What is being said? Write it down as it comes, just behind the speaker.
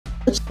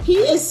He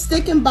is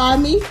sticking by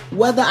me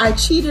whether I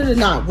cheated or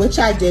not, which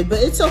I did, but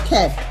it's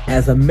okay.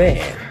 As a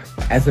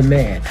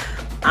man,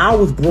 I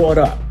was brought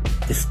up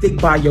to stick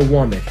by your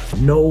woman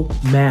no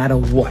matter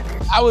what.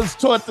 I was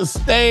taught to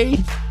stay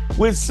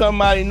with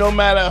somebody no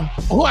matter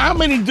how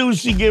many dudes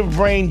she give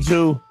brain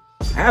to.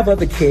 I have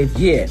other kids,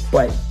 yeah,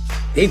 but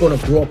they're gonna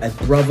grow up as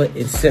brother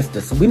and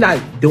sister, so we're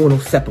not doing no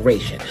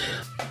separation.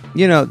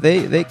 You know,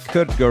 they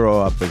could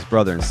grow up as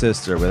brother and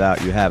sister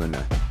without you having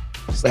to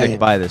stick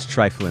by this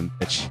trifling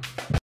bitch.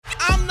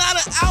 I'm not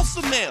an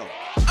alpha male.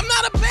 I'm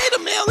not a beta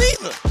male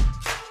either.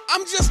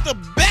 I'm just a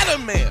better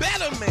man.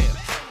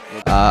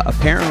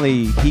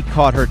 Apparently, he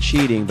caught her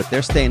cheating, but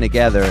they're staying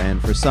together, and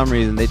for some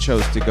reason, they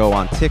chose to go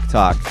on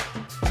TikTok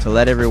to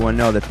let everyone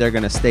know that they're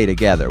going to stay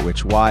together,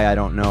 which why, I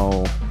don't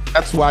know.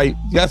 That's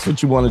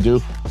what you want to do.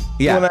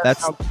 Yeah,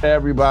 that's to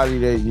everybody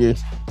that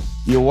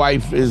your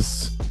wife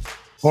is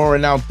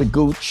pouring out the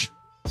gooch,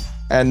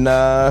 and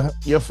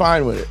you're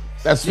fine with it.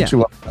 That's what you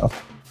want to know.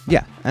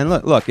 Yeah, and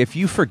look, if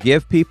you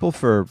forgive people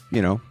for,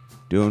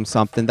 doing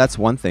something, that's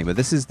one thing, but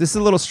this is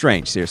a little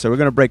strange here, so we're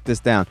going to break this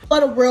down.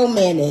 What a real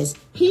man is.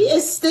 He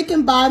is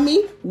sticking by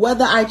me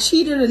whether I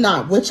cheated or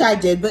not, which I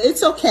did, but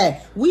it's okay.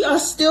 We are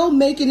still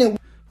making it.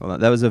 Well,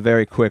 that was a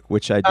very quick,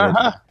 which I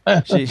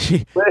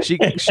did.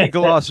 She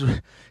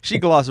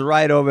glossed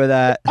right over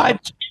that. I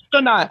cheated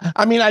or not?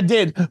 I mean, I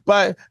did,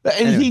 but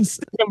anyway, he's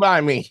sticking by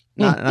me.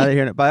 Not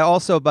hearing it. But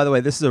also, by the way,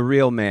 this is a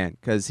real man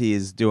because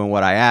he's doing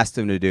what I asked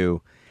him to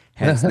do.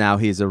 Hence, now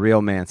he's a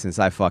real man since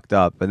I fucked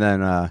up. And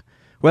then,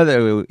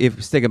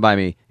 if sticking by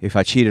me, if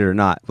I cheated or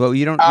not. Well,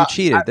 you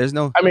cheated. There's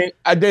no. I mean,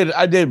 I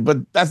did, but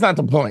that's not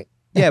the point.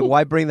 Yeah,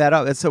 why bring that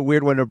up? That's a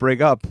weird one to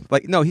bring up.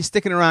 Like, no, he's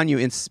sticking around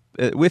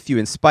with you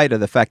in spite of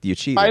the fact that you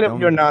cheated. In spite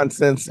of your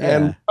nonsense. Yeah.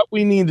 And what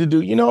we need to do,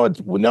 we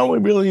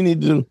really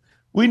need to do.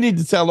 We need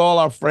to tell all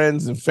our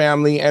friends and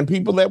family and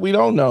people that we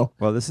don't know.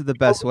 Well, this is the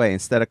best way.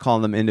 Instead of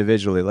calling them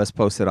individually, let's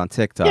post it on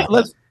TikTok. Yeah,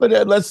 let's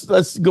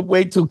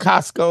wait till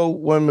Costco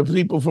when the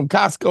people from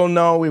Costco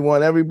know. We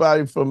want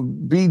everybody from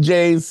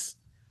BJ's,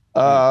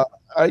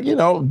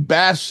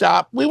 Bass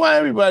Shop. We want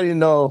everybody to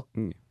know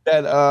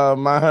that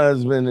my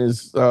husband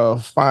is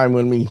fine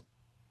with me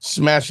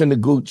smashing the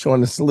gooch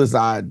on the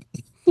slizard.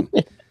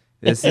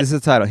 This is the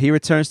title. He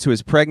returns to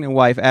his pregnant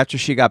wife after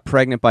she got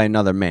pregnant by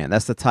another man.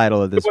 That's the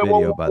title of this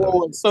video, by the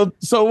way. So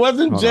it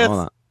wasn't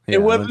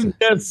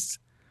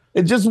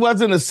it just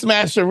wasn't a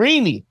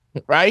smasherini,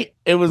 right?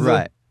 It was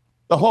the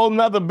whole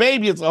nother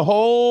baby. It's a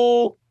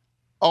whole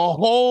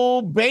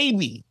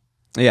baby.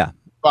 Yeah.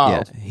 Wow.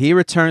 Yeah. He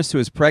returns to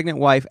his pregnant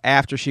wife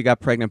after she got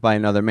pregnant by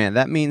another man.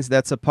 That means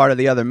that's a part of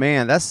the other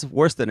man. That's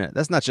worse than it.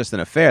 That's not just an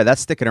affair.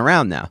 That's sticking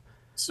around now.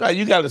 That's right.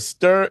 You got to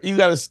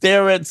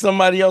stare at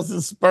somebody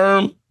else's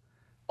sperm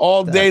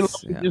all day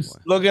long, just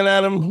looking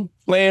at him,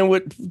 playing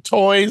with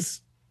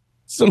toys,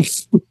 some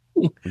sperm,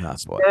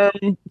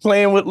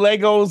 playing with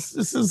Legos.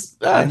 This is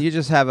and you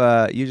just have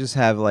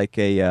like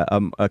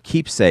a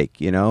keepsake,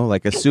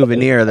 like a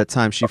souvenir of the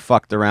time she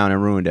fucked around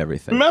and ruined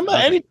everything. Remember,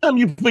 anytime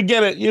you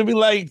forget it, you'll be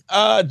like,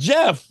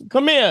 Jeff,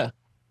 come here.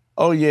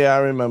 Oh yeah, I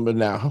remember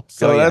now.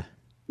 So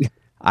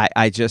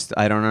I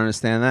don't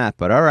understand that,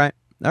 but all right.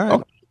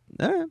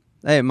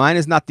 Hey, mine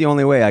is not the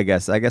only way, I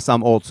guess. I guess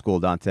I'm old school,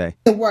 Dante.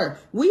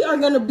 We are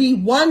going to be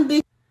one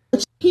big.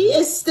 He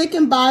is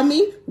sticking by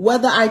me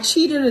whether I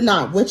cheated or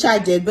not, which I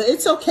did, but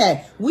it's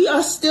okay. We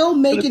are still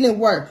making it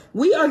work.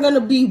 We are going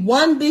to be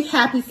one big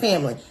happy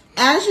family.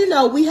 As you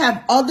know, we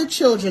have other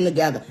children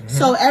together. Mm-hmm.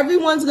 So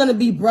everyone's going to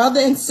be brother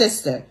and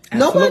sister.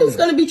 Absolutely. Nobody's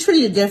going to be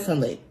treated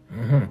differently.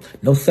 Mm-hmm.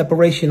 No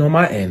separation on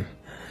my end.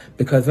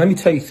 Because let me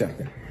tell you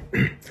something.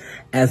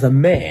 As a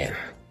man,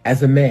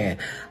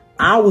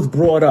 I was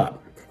brought up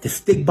to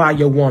stick by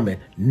your woman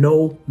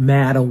no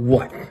matter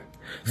what.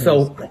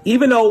 So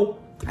even though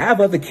I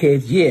have other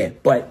kids, yeah,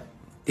 but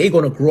they're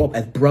going to grow up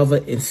as brother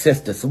and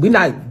sister. So we're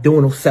not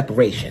doing no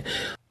separation.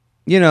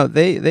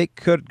 They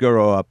could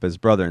grow up as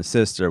brother and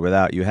sister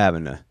without you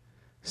having to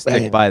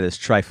stick by this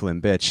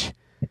trifling bitch.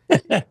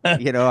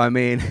 I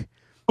mean.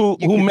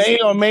 Who may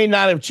or may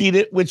not have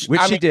cheated, which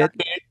she did.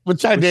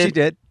 She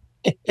did.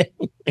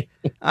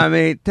 I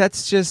mean,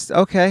 that's just,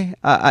 okay.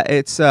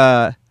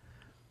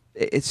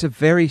 It's a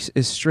very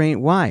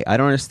strange. Why? I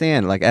don't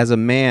understand. Like, as a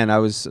man, I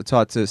was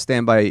taught to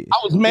stand by.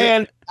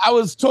 I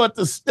was taught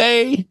to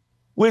stay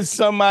with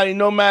somebody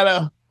no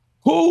matter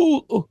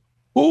who,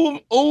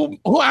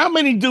 how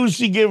many dudes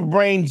she give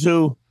brain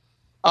to,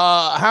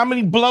 how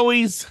many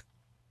blowies,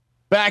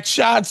 back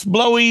shots,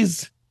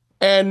 blowies,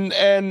 and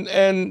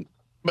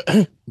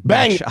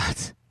bang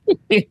shots,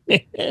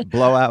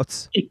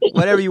 blowouts,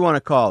 whatever you want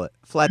to call it,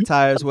 flat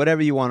tires,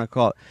 whatever you want to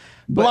call it.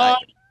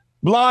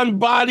 Blonde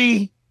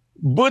body.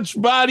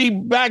 Butch body,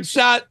 back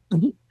shot,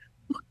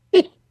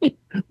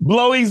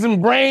 blowies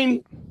and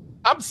brain.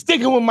 I'm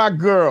sticking with my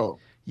girl.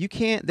 You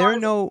can't. There are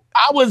no.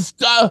 I was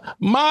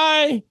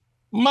my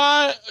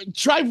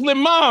trifling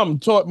mom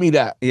taught me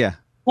that. Yeah.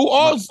 Who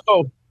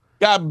also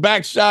got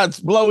back shots,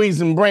 blowies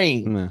and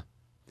brain.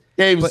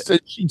 Yeah.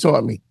 She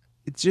taught me.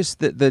 It's just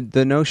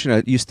the notion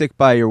of you stick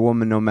by your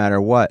woman no matter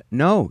what.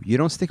 No, you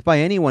don't stick by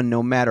anyone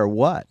no matter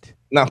what.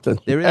 Nothing.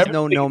 There is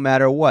no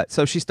matter what.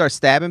 So if she starts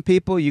stabbing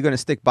people, you're gonna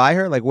stick by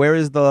her? Like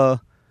where's the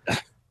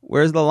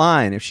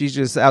line? If she's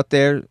just out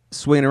there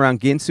swinging around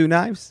Ginsu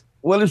knives?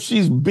 What if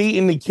she's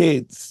beating the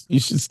kids? You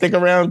should stick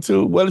around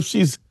too. What if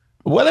she's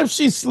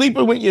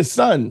sleeping with your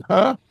son?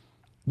 Huh?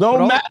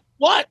 No matter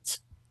what.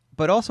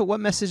 But also, what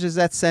message does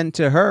that send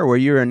to her where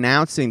you're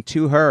announcing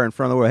to her in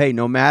front of the world, hey,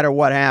 no matter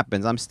what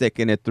happens, I'm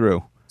sticking it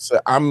through? So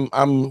I'm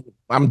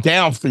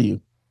down for you.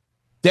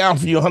 Down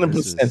for you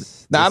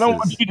 100%. Now, I don't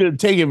want you to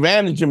take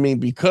advantage of me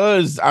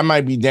because I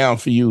might be down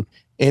for you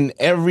in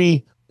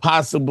every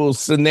possible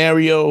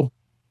scenario.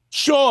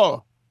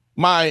 Sure,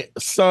 my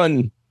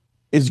son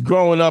is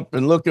growing up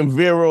and looking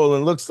virile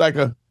and looks like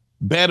a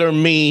better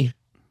me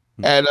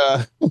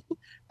at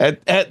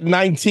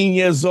 19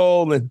 years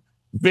old and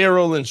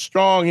virile and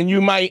strong, and you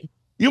might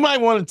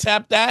want to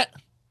tap that.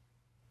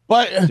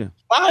 But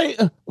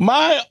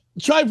my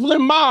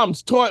trifling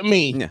moms taught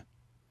me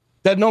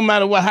that no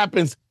matter what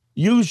happens,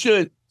 you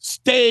should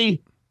stand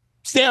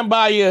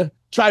by your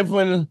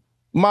trifling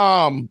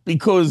mom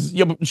because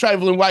your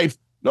trifling wife,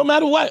 no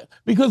matter what,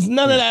 because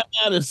none of that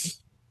matters.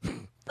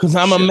 Because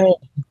I'm a man.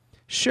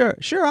 Sure.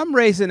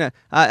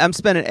 I'm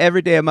spending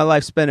every day of my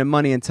life spending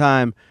money and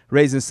time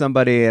raising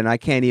somebody, and I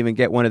can't even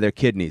get one of their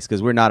kidneys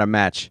because we're not a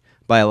match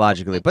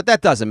biologically. But that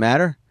doesn't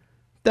matter.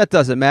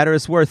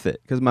 It's worth it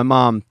because my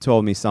mom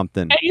told me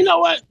something. And you know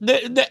what?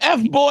 The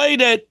F boy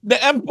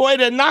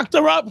that knocked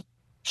her up,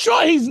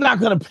 sure, he's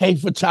not gonna pay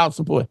for child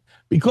support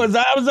because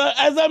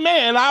as a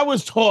man, I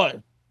was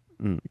taught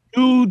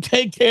you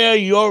take care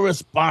of your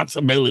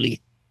responsibility,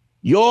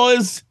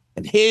 yours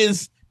and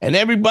his and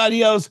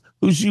everybody else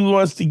who she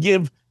wants to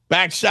give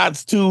back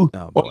shots to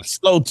on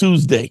Slow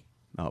Tuesday.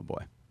 Oh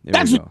boy,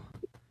 That's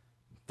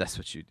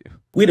what you do.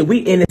 We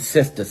in it,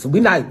 sister, so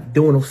we're not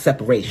doing no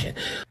separation.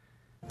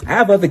 I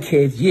have other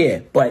kids, yeah,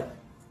 but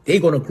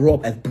they're gonna grow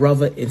up as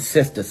brother and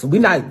sister, so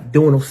we're not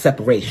doing no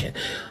separation.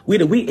 We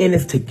in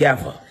this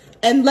together.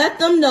 And let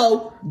them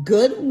know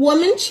good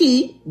women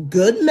cheat,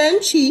 good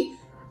men cheat.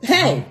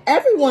 Hey,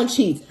 everyone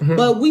cheats,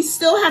 but we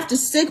still have to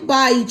stick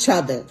by each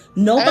other.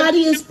 Nobody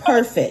is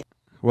perfect.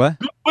 What?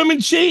 Good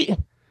women cheat,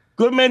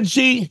 good men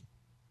cheat.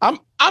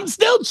 I'm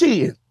still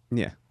cheating.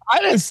 Yeah, I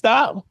didn't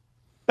stop.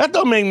 That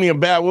don't make me a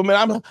bad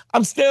woman.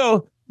 I'm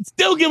still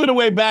giving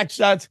away back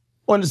shots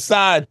on the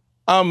side.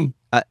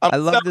 I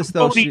love this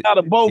though. Out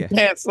of both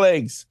pants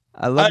legs.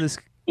 I love this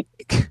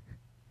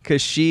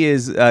because she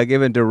is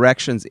giving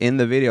directions in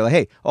the video. Like,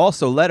 hey,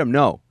 also let them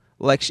know.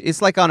 Like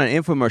it's like on an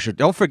infomercial.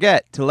 Don't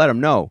forget to let them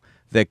know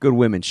that good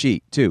women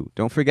cheat too.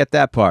 Don't forget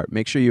that part.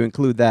 Make sure you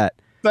include that.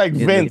 It's like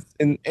Vince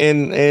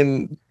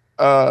in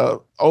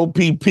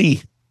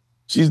OPP.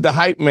 She's the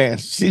hype man.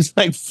 She's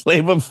like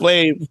Flavor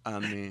Flav. I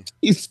mean,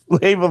 he's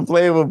Flavor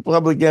Flav,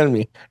 Public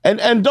Enemy.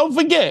 And don't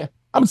forget,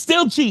 I'm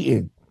still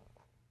cheating.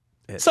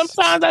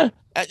 Sometimes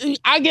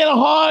I get a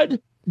hard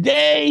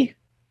day.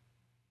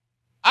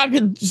 I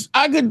could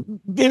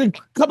get a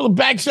couple of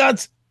back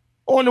shots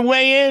on the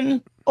way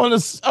in on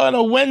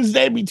a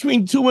Wednesday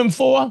between 2 and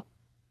 4.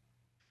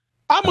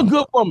 I'm a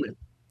good woman.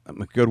 I'm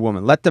a good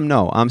woman. Let them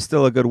know I'm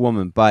still a good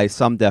woman by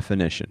some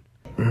definition.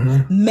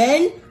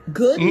 Men,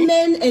 good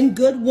men and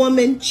good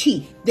women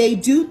cheat. They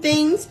do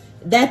things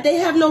that they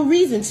have no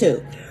reason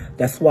to.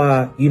 That's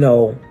why,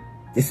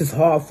 this is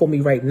hard for me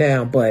right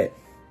now, but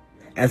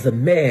as a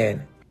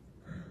man,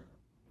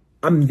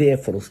 I'm there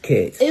for those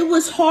kids. It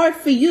was hard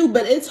for you,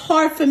 but it's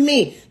hard for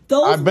me.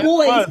 Those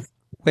boys.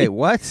 Wait,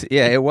 what?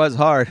 Yeah, it was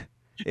hard.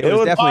 It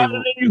was definitely harder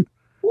than you.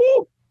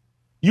 Woo.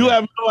 You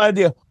have no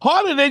idea.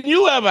 Harder than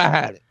you ever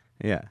had it.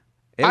 Yeah.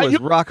 It was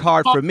rock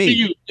hard for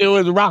me. It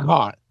was rock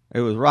hard. It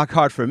was rock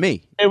hard for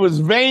me. It was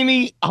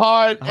veiny,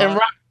 hard, and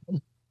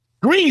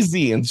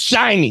greasy and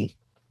shiny. It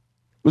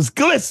was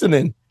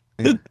glistening.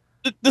 Yeah.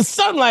 The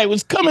sunlight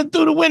was coming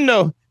through the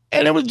window,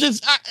 and it was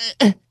just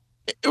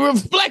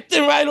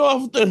reflecting right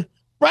off the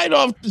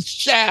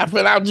shaft,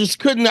 and I just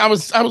couldn't. I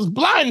was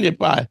blinded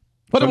by it.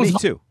 But it was me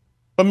too.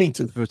 For me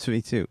too. For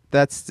me too.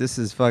 This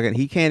is fucking.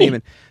 He can't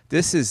even.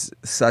 This is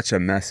such a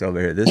mess over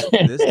here. This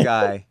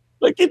guy.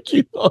 Look at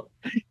you.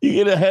 You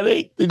get a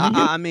headache?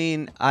 I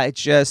mean, I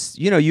just,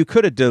 you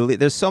could have deleted.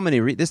 There's so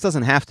many. This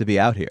doesn't have to be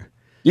out here.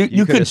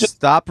 You could have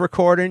stopped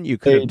recording. You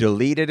could have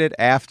deleted it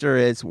after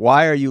it's.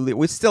 Why are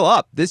you? It's still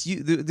up. This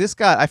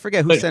guy. I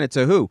forget who sent it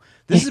to who.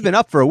 This has been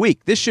up for a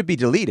week. This should be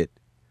deleted.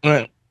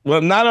 Right.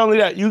 Well, not only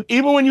that,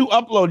 even when you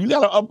upload, you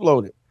got to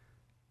upload it.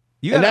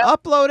 You got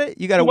to upload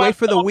it. You got to wait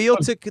for the wheel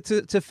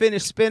to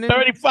finish spinning.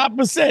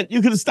 35%.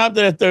 You could have stopped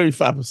it at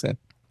 35%.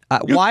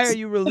 Why are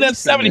you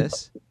releasing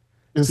this?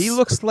 He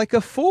looks like a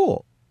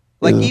fool.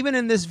 Like even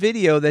in this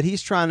video that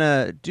he's trying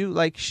to do,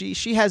 like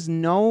she has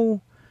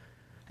no.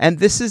 And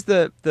this is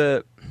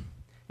the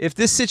if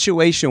this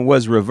situation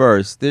was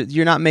reversed,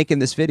 you're not making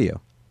this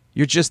video.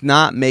 You're just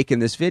not making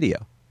this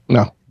video.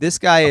 No. This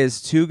guy is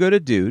too good a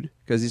dude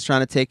because he's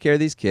trying to take care of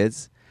these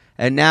kids.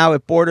 And now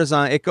it borders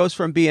on, it goes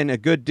from being a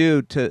good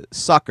dude to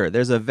sucker.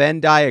 There's a Venn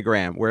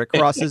diagram where it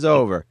crosses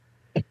over.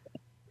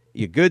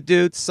 You good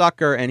dude,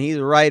 sucker, and he's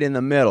right in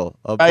the middle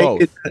of Right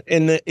both.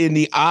 in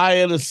the eye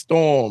of the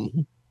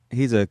storm.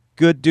 He's a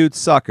good dude,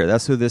 sucker.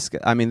 That's who this guy.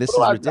 I mean, this is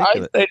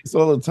ridiculous. I say this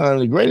all the time.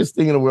 The greatest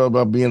thing in the world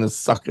about being a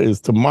sucker is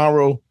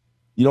tomorrow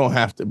you don't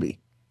have to be.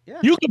 Yeah.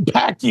 You can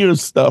pack your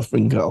stuff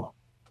and go.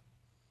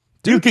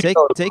 Dude, take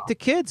the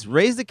kids.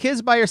 Raise the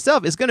kids by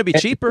yourself. It's going to be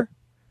cheaper.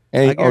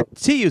 I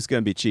guarantee you it's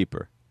going to be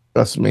cheaper.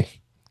 Trust me.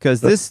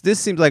 Because this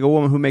seems like a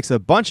woman who makes a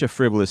bunch of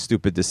frivolous,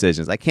 stupid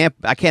decisions. I can't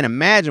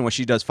imagine what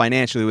she does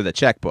financially with a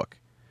checkbook.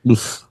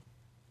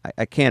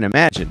 I can't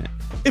imagine it.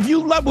 If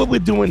you love what we're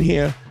doing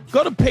here,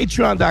 go to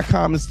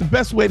patreon.com. It's the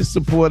best way to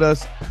support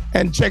us,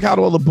 and check out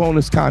all the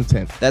bonus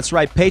content. That's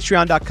right,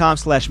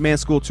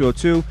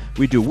 patreon.com/manschool202.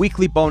 We do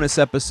weekly bonus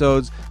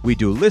episodes. We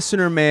do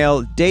listener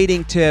mail,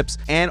 dating tips,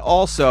 and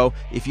also,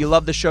 if you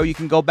love the show, you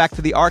can go back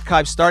to the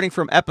archive starting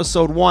from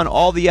episode 1.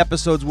 All the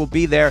episodes will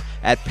be there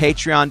at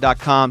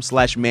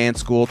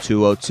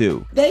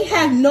patreon.com/manschool202. They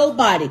had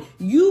nobody.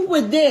 You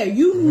were there.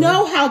 You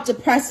know how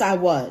depressed I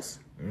was.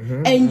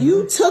 And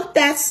you took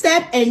that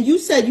step and you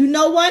said, you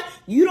know what?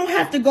 You don't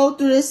have to go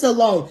through this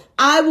alone.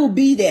 I will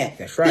be there.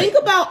 That's right. Think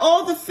about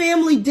all the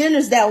family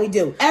dinners that we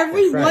do.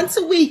 Once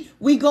a week,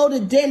 we go to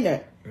dinner.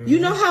 You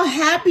know how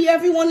happy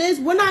everyone is?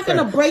 We're not going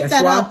to break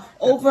that up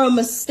over a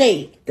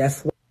mistake.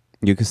 That's what.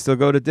 You can still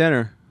go to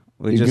dinner.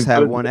 We just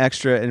have one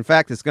extra. In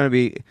fact, it's going to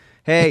be,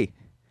 hey,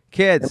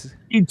 kids.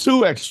 Eat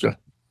 2 extra.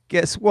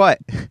 Guess what?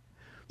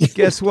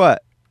 Guess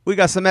what? We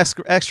got some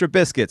extra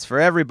biscuits for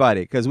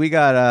everybody because we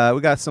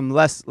got some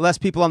less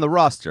people on the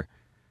roster.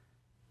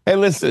 Hey,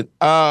 listen.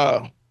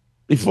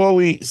 Before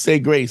we say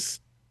grace,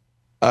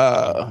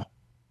 the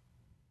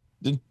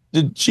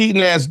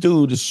cheating ass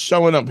dude is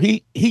showing up.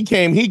 He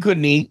came. He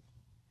couldn't eat,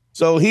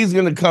 so he's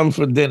gonna come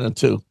for dinner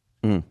too.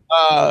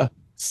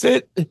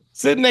 Sit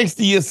next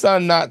to your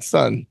son, not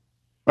son,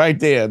 right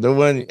there. The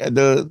one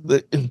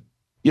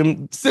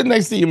you sit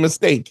next to your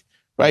mistake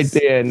right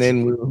there, and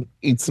then we'll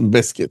eat some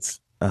biscuits.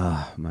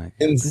 Oh my God.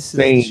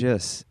 Insane. This is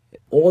just.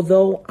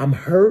 Although I'm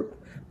hurt,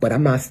 but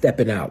I'm not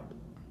stepping out.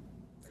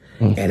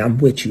 And I'm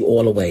with you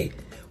all the way.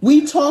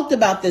 We talked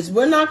about this.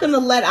 We're not going to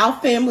let our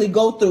family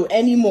go through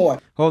anymore.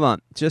 Hold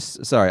on.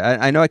 Just sorry.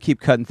 I know I keep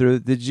cutting through.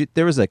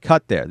 There was a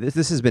cut there.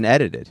 This has been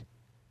edited.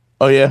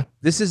 Oh yeah.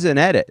 This is an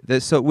edit.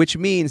 Which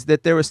means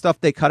that there was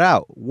stuff they cut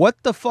out. What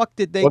the fuck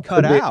did they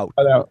cut out?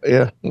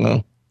 Yeah.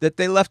 No. That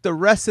they left the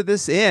rest of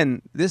this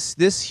in.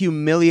 This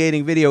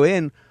humiliating video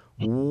in.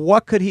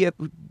 What could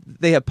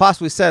they have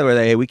possibly said where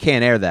hey, we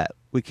can't air that.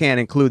 We can't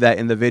include that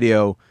in the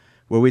video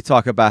where we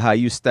talk about how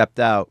you stepped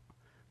out,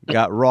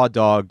 got raw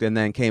dogged, and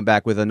then came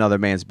back with another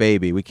man's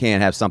baby. We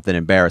can't have something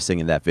embarrassing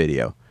in that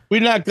video.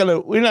 We're not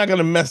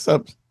gonna mess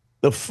up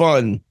the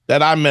fun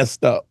that I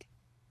messed up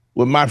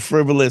with my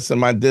frivolous and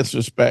my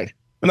disrespect.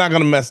 We're not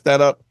gonna mess that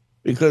up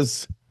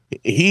because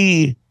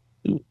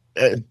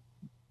good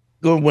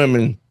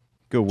women.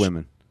 Good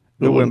women.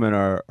 Good women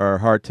are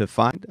hard to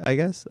find, I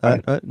guess.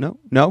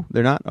 No,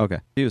 they're not. Okay.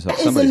 That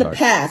is in the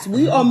past.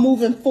 We are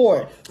moving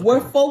forward.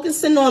 We're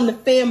focusing on the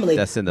family.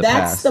 That's in the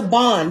past. That's the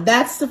bond.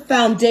 That's the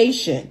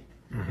foundation.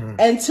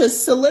 And to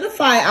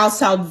solidify our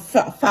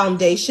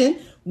foundation,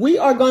 we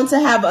are going to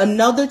have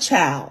another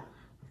child.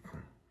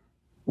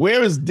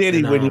 Where is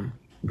Diddy when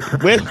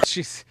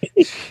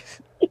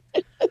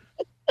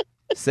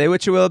Say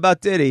what you will about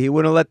Diddy. He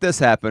wouldn't let this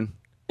happen.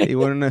 He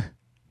wouldn't.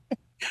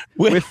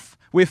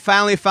 We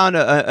finally found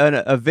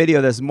a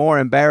video that's more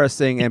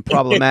embarrassing and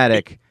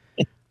problematic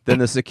than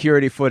the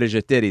security footage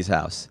at Diddy's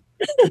house,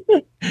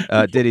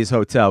 Diddy's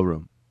hotel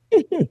room.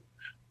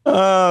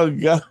 Oh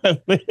God,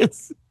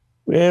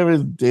 where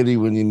is Diddy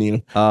when you need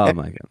him? Oh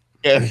my God.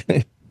 Yeah.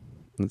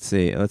 Let's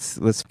see.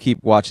 Let's keep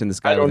watching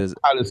this guy with his.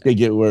 How does it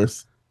get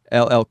worse?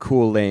 LL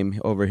Cool Lame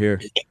over here.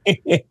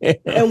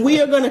 And we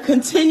are going to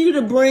continue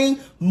to bring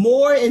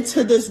more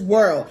into this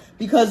world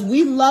because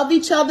we love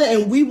each other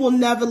and we will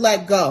never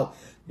let go.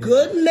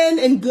 Good men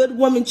and good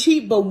women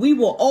cheat, but we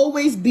will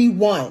always be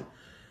one.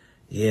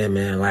 Yeah,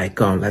 man.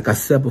 Like I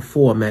said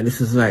before, man,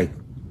 this is like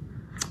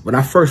when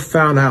I first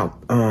found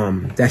out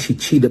that she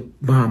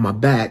cheated behind my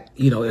back.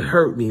 It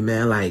hurt me,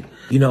 man. Like,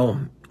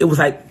 it was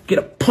like get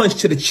a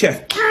punch to the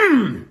chest.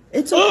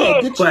 It's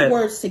okay. Get your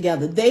words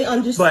together. They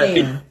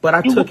understand. But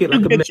I took it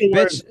like a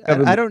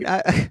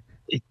bitch.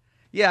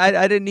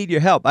 I didn't need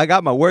your help. I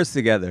got my words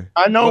together.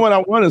 I know what I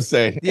want to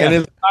say, and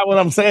it's not what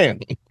I'm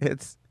saying.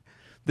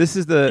 This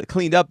is the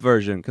cleaned up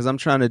version because I'm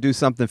trying to do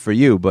something for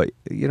you, but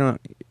you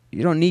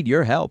don't need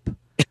your help.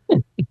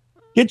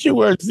 Get your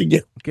words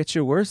together. Get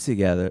your words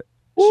together.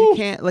 She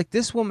can't, like,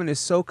 this woman is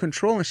so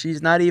controlling.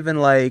 She's not even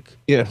like.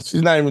 Yeah,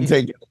 she's not even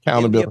taking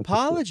accountability. In the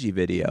apology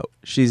video,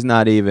 she's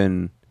not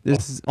even.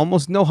 This is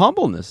almost no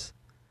humbleness.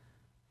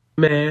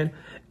 Man,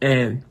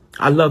 and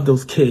I love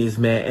those kids,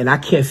 man, and I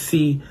can't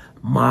see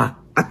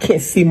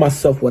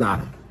myself without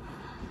them.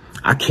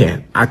 I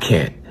can't.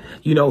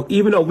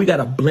 Even though we got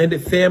a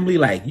blended family,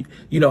 like,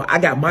 I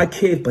got my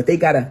kids, but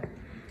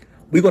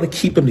we're going to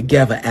keep them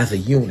together as a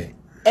unit.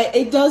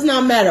 It does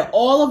not matter.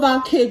 All of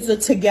our kids are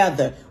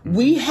together.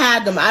 We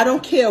had them. I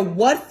don't care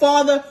what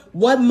father,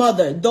 what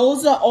mother.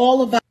 Those are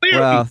all of our.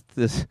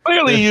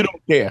 Clearly, you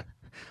don't care.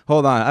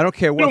 Hold on. I don't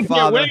care what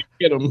father. Where you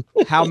get them.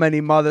 How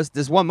many mothers?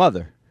 There's one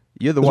mother.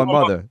 You're the one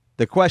mother.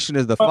 The question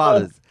is the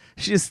fathers.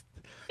 She's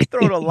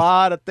throwing a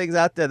lot of things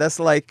out there. That's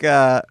like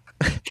that's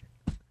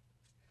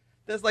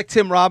like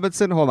Tim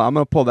Robinson. Hold on, I'm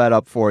gonna pull that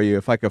up for you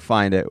if I could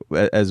find it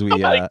as we.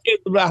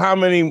 About how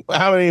many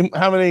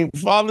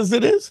fathers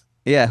it is?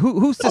 Yeah,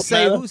 who's to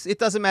say? It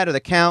doesn't matter the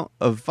count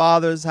of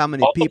fathers. How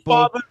many people?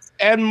 Fathers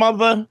and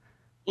mother.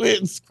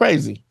 It's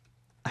crazy.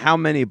 How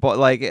many? But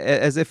like,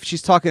 as if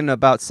she's talking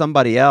about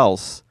somebody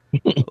else.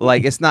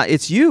 Like it's not.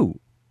 It's you.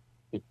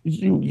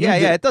 Yeah.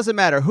 It doesn't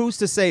matter. Who's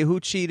to say who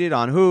cheated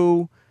on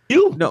who?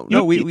 You. No.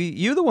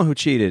 You the one who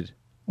cheated.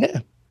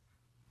 Yeah.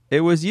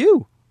 It was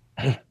you.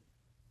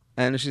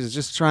 And she's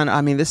just trying to.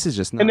 I mean, this is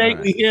just not.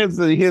 And here's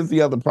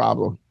the other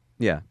problem.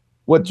 Yeah.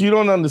 What you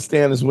don't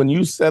understand is when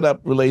you set up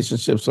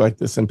relationships like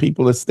this and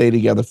people that stay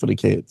together for the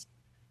kids,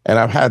 and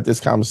I've had this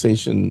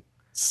conversation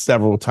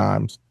several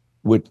times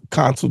with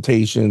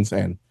consultations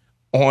and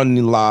on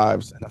the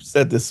lives, and I've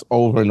said this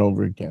over and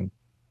over again.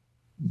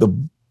 The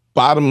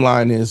bottom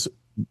line is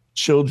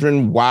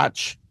children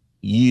watch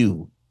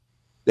you.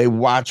 They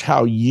watch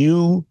how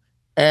you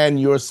and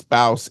your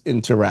spouse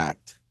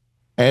interact.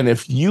 And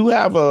if you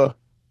have a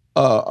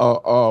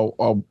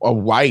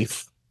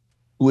wife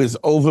who is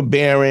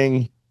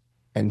overbearing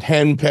and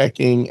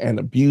henpecking and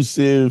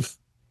abusive,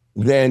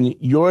 then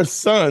your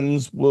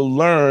sons will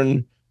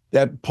learn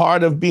that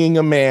part of being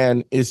a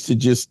man is to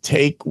just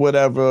take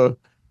whatever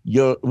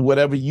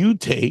you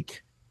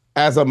take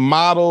as a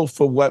model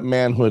for what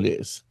manhood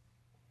is.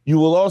 You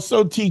will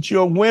also teach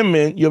your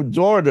women, your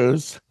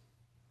daughters,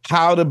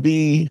 how to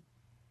be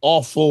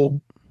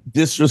awful,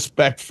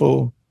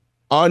 disrespectful,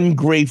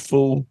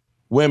 ungrateful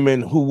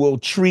women who will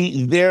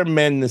treat their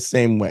men the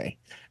same way.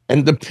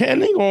 And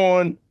depending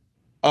on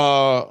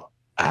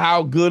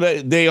how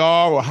good they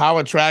are or how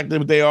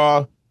attractive they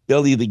are,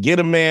 they'll either get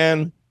a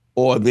man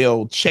or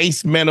they'll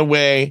chase men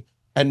away,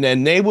 and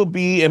then they will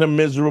be in a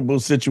miserable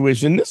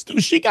situation. This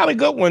dude, she got a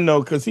good one,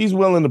 though, because he's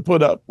willing to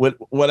put up with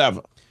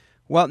whatever.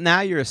 Well,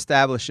 now you're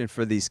establishing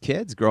for these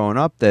kids growing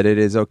up that it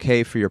is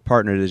okay for your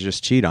partner to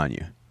just cheat on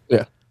you.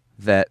 Yeah.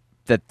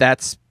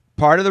 That's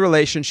part of the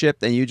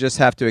relationship, and you just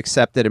have to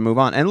accept it and move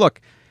on. And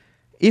look,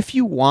 if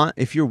you're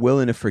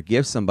willing to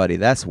forgive somebody,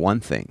 that's one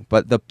thing.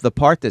 But the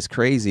part that's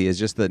crazy is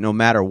just that no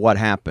matter what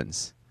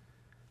happens,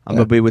 I'm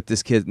going to be with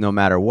this kid no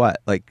matter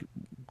what. Like,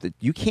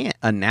 you can't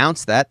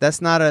announce that.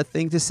 That's not a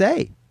thing to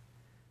say.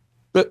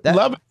 But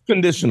love is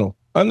conditional.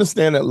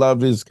 Understand that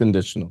love is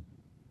conditional.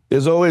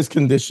 There's always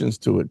conditions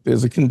to it.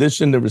 There's a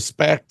condition to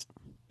respect.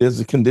 There's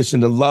a condition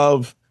to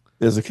love.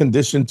 There's a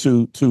condition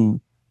to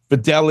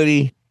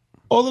fidelity.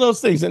 All of those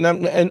things. And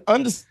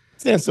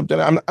understand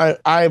something.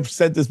 I've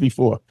said this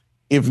before.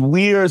 If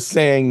we are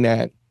saying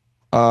that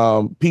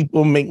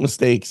people make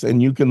mistakes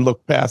and you can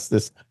look past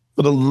this,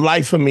 for the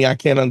life of me, I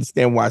can't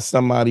understand why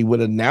somebody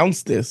would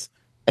announce this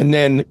and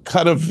then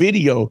cut a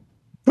video,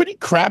 pretty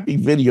crappy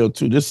video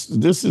too. This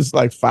is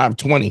like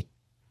 520.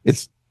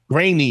 It's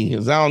grainy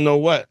as I don't know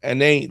what,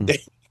 and they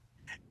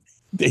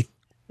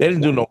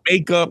didn't do no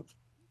makeup,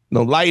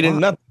 no lighting,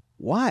 nothing.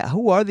 Why?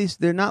 Who are these?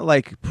 They're not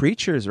like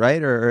preachers,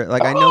 right? Or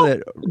like I know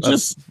that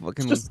just a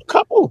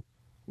couple.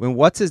 When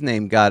what's his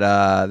name got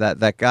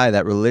that guy,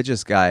 that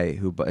religious guy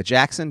who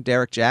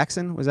Derek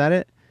Jackson, was that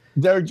it?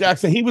 Derek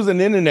Jackson, he was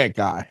an internet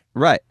guy.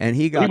 Right, and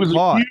he got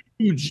caught. A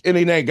huge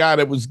internet guy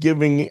that was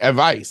giving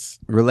advice.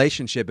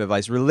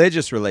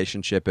 Religious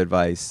relationship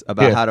advice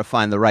about how to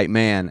find the right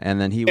man, and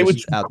then he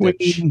was out there.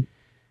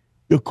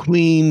 Your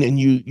queen, and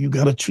you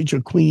got to treat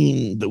your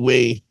queen the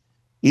way,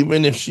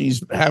 even if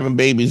she's having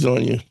babies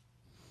on you,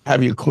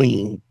 have your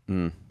queen.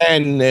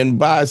 And then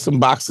buy some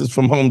boxes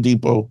from Home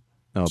Depot.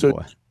 Oh,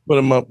 boy. Put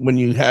them up when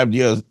you have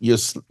your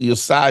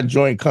side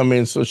joint come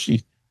in, so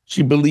she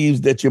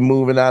believes that you're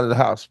moving out of the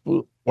house.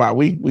 Wow,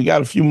 we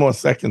got a few more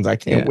seconds. I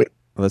can't wait.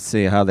 Let's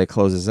see how they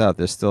close this out.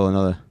 There's still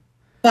another.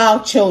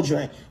 About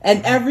children,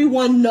 and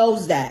everyone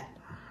knows that.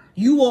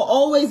 You will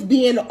always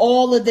be in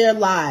all of their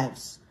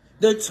lives.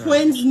 The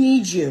twins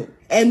need you.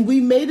 And we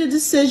made a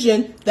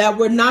decision that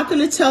we're not going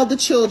to tell the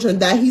children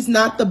that he's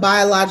not the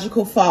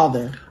biological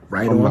father.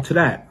 Right on to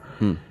that.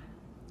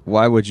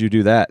 Why would you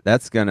do that?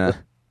 That's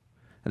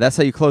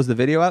how you close the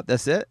video out?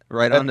 That's it?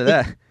 Right on to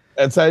that.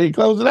 That's how you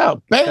close it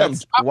out. Bam.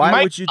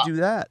 Why would you do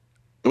that?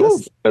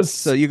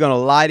 So you're going to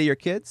lie to your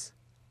kids?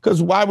 Because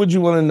why would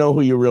you want to know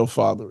who your real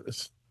father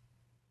is?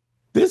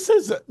 This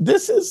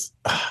is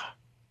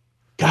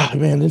God,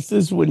 man, this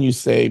is when you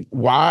say,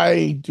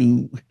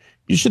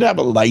 you should have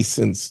a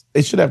license.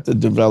 They should have to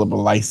develop a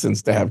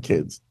license to have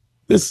kids.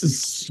 This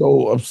is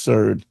so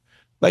absurd.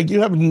 Like, you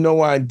have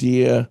no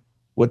idea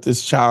what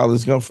this child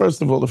is going to.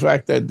 First of all, the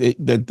fact that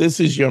this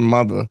is your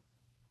mother,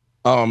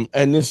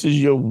 and this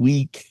is your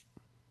weak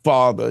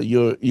father,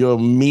 your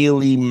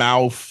mealy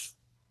mouse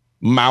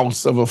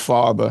of a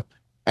father,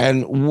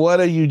 And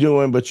what are you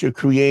doing? But you're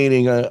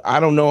creating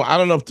I don't know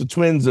if the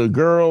twins are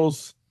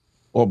girls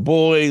or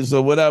boys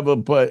or whatever,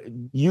 but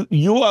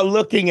you are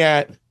looking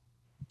at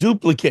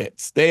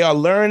duplicates. They are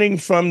learning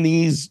from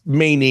these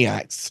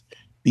maniacs,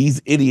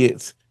 these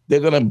idiots. They're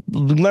going to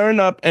learn,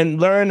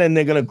 and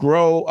they're going to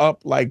grow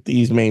up like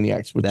these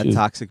maniacs. That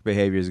toxic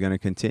behavior is going to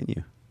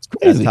continue. It's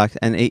crazy.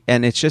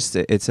 And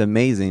it's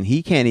amazing.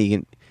 He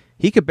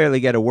could barely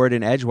get a word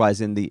in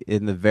edgewise in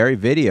the very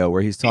video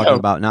where he's talking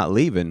about not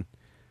leaving.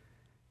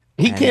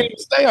 He can't even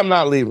say, I'm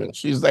not leaving.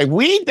 She's like,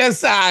 we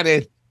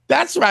decided.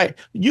 That's right.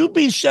 You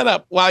be shut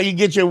up while you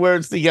get your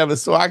words together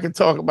so I can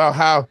talk about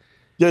how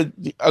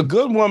a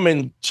good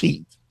woman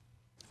cheats.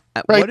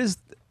 Right?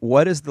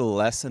 What is the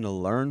lesson to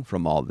learn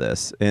from all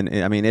this? And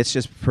I mean, it's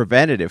just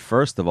preventative,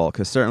 first of all,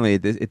 because certainly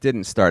it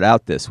didn't start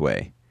out this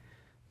way.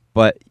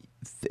 But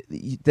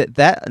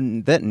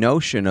that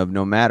notion of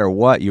no matter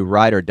what, you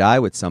ride or die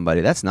with somebody,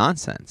 that's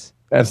nonsense.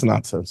 That's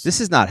nonsense. This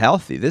is not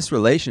healthy. This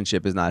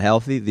relationship is not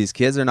healthy. These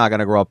kids are not going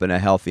to grow up in a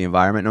healthy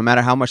environment, no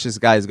matter how much this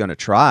guy is going to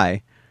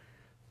try.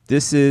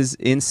 This is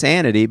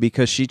insanity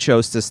because she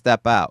chose to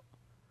step out.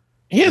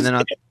 Here's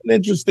an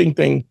interesting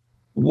thing.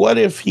 What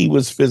if he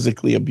was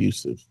physically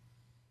abusive?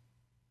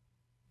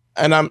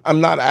 And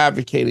I'm not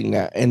advocating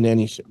that in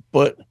any shape,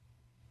 but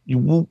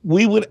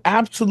we would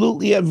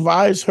absolutely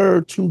advise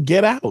her to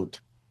get out.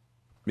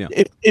 Yeah.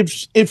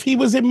 If he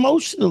was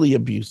emotionally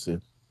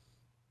abusive,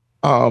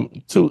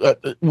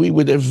 we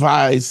would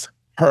advise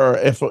her.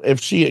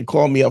 If she had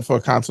called me up for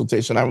a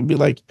consultation, I would be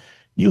like,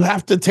 you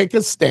have to take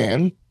a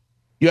stand.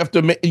 You have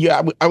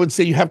to. I would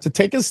say you have to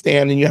take a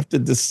stand and you have to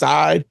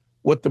decide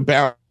what the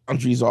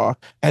boundaries are.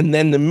 And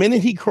then the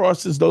minute he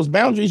crosses those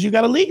boundaries, you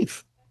got to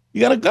leave.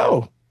 You got to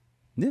go.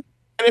 Yeah.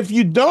 And if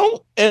you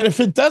don't, and if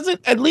it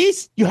doesn't, at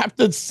least you have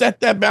to set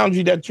that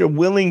boundary that you're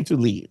willing to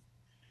leave.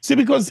 See,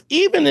 because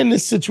even in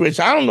this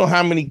situation, I don't know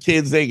how many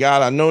kids they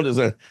got. I know there's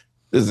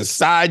a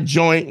side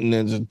joint and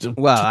there's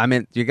well, I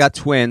mean, you got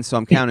twins, so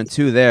I'm counting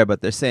 2 there,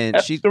 but they're saying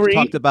that's she 3.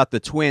 talked about the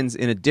twins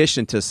in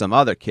addition to some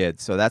other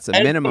kids, so that's a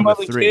minimum of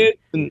 3. Kids,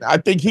 and I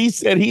think he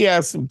said he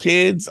has some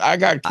kids. I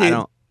got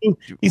kids.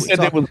 He said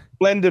there was a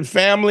blended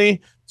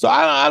family. So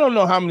I don't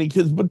know how many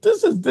kids, but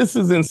this is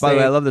insane. By the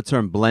way, I love the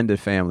term blended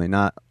family,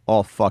 not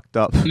all fucked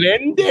up.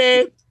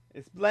 Blended.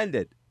 It's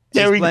blended.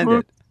 Terry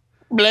blended.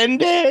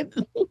 Blended.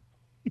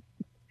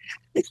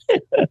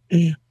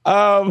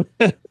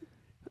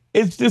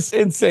 It's just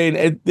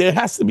insane. There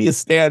has to be a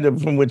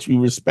standard from which we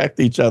respect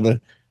each other,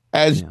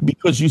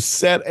 because you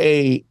set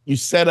a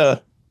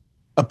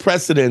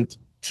precedent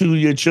to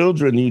your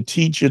children. You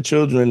teach your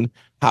children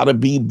how to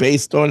be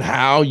based on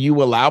how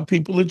you allow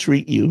people to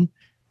treat you,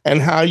 and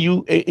how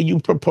you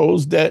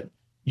propose that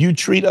you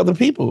treat other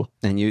people.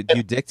 And you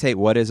dictate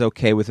what is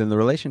okay within the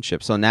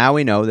relationship. So now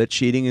we know that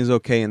cheating is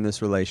okay in this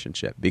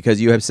relationship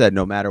because you have said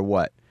no matter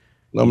what.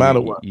 No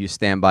matter what. You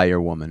stand by your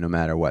woman no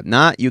matter what.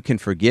 Not you can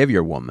forgive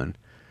your woman.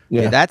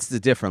 Yeah. Hey, that's the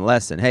different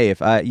lesson. Hey,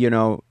 if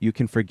you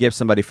can forgive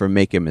somebody for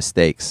making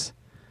mistakes.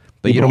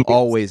 But you don't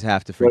always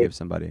have to forgive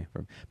somebody.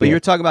 But you're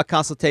talking about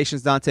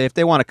consultations, Dante. If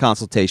they want a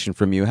consultation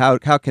from you, how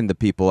can the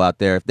people out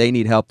there, if they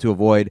need help to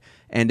avoid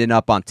ending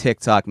up on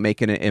TikTok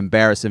making an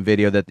embarrassing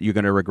video that you're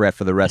going to regret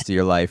for the rest of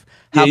your life,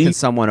 how can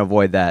someone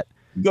avoid that?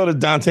 Go to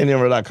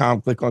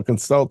DanteNero.com, click on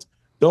consult.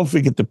 Don't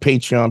forget the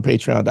Patreon,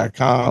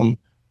 patreon.com,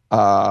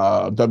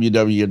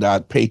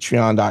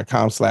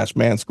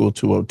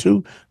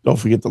 www.patreon.com/manschool202. Don't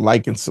forget to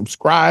like and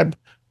subscribe.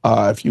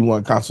 If you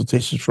want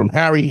consultations from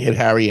Harry, hit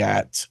Harry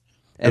at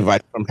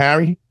Advice from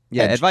Harry.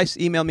 Yeah,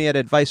 email me at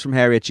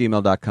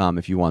advicefromharry@gmail.com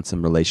if you want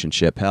some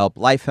relationship help,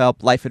 life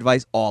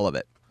advice, all of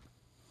it.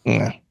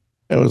 Yeah,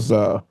 it was,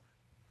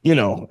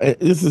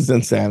 this is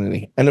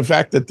insanity. And the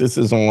fact that this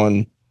is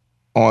online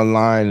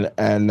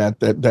and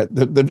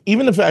that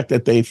even the fact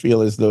that they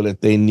feel as though that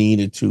they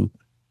needed to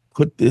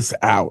put this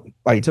out.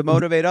 Like to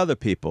motivate other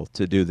people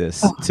to do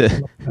this,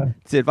 to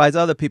advise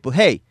other people,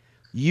 hey,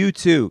 you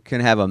too can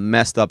have a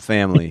messed up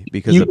family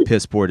because of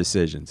piss poor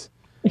decisions.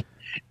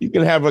 You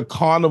can have a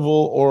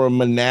carnival or a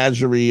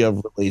menagerie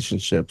of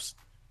relationships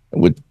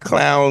with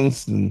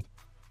clowns and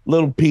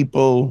little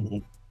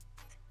people,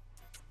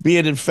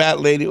 bearded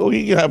fat lady. Oh,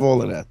 you can have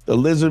all of that. The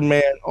lizard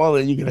man, all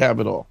that. You can have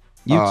it all.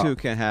 You too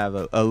can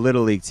have a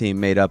little league team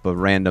made up of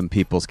random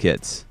people's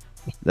kids.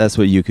 That's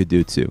what you could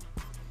do too.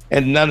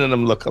 And none of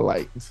them look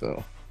alike.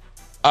 So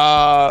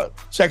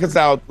check us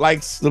out.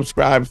 Like,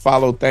 subscribe,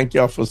 follow. Thank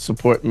y'all for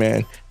support,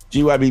 man.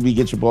 GYBB,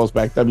 get your balls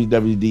back.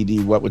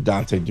 WWDD, what would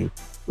Dante do?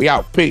 We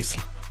out. Peace.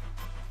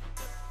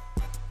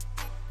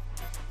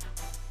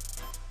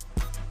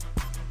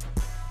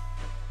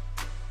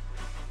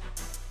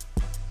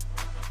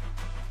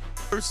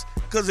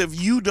 Because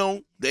if you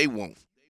don't, they won't.